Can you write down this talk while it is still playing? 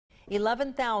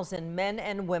11,000 men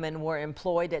and women were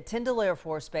employed at Tyndall Air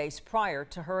Force Base prior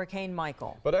to Hurricane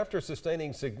Michael. But after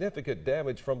sustaining significant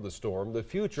damage from the storm, the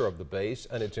future of the base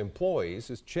and its employees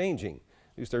is changing.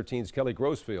 News 13's Kelly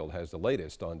Grossfield has the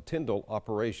latest on Tyndall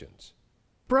operations.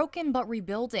 Broken but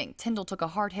rebuilding, Tyndall took a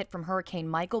hard hit from Hurricane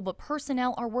Michael, but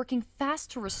personnel are working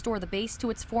fast to restore the base to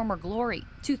its former glory.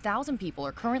 2,000 people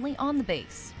are currently on the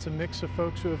base. It's a mix of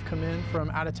folks who have come in from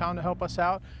out of town to help us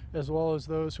out, as well as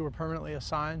those who are permanently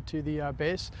assigned to the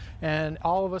base. And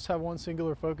all of us have one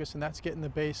singular focus, and that's getting the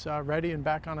base ready and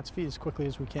back on its feet as quickly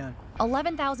as we can.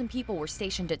 11,000 people were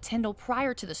stationed at Tyndall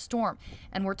prior to the storm,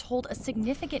 and we're told a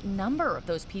significant number of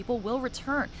those people will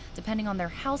return, depending on their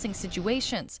housing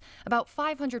situations. About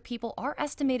 500 people are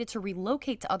estimated to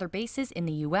relocate to other bases in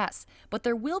the U.S., but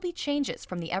there will be changes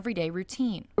from the everyday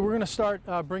routine. We're going to start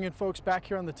bringing folks back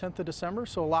here on the 10th of December,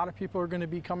 so a lot of people are going to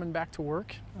be coming back to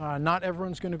work. Not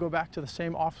everyone's going to go back to the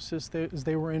same offices as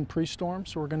they were in pre-storm,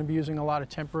 so we're going to be using a lot of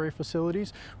temporary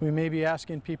facilities. We may be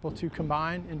asking people to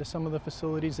combine into some of the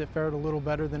facilities that fared a little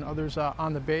better than others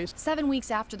on the base. 7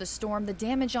 weeks after the storm, the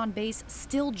damage on base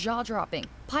still jaw-dropping.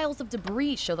 Piles of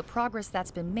debris show the progress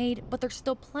that's been made, but there's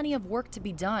still plenty of work to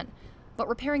be done. But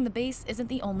repairing the base isn't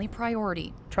the only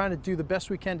priority. Trying to do the best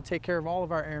we can to take care of all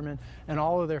of our airmen and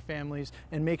all of their families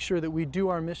and make sure that we do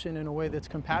our mission in a way that's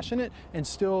compassionate and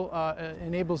still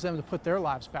enables them to put their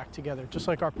lives back together, just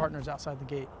like our partners outside the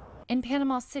gate. In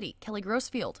Panama City, Kelly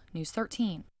Grossfield, News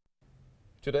 13.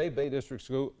 Today, Bay District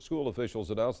school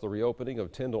officials announced the reopening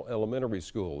of Tyndall Elementary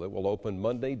School. It will open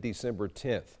Monday, December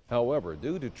 10th. However,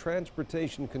 due to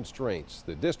transportation constraints,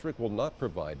 the district will not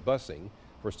provide busing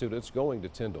for students going to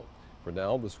Tyndall. For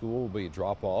now, the school will be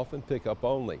drop-off and pick-up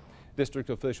only. District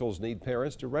officials need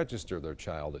parents to register their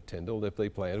child at Tyndall if they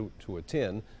plan to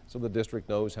attend, so the district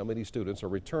knows how many students are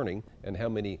returning and how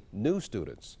many new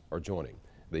students are joining.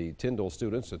 The Tyndall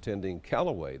students attending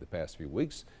Callaway the past few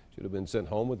weeks should have been sent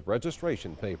home with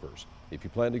registration papers. If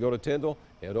you plan to go to Tyndall,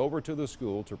 head over to the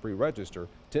school to pre-register.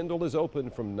 Tyndall is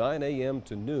open from 9 a.m.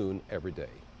 to noon every day.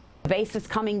 The base is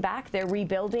coming back, they're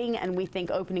rebuilding, and we think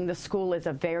opening the school is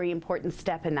a very important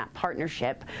step in that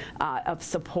partnership of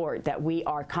support that we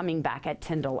are coming back at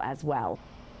Tyndall as well.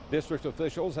 District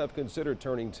officials have considered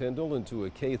turning Tyndall into a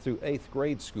K through 8th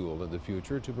grade school in the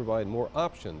future to provide more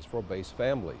options for base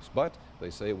families, but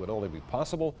they say it would only be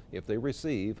possible if they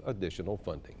receive additional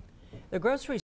funding. The grocery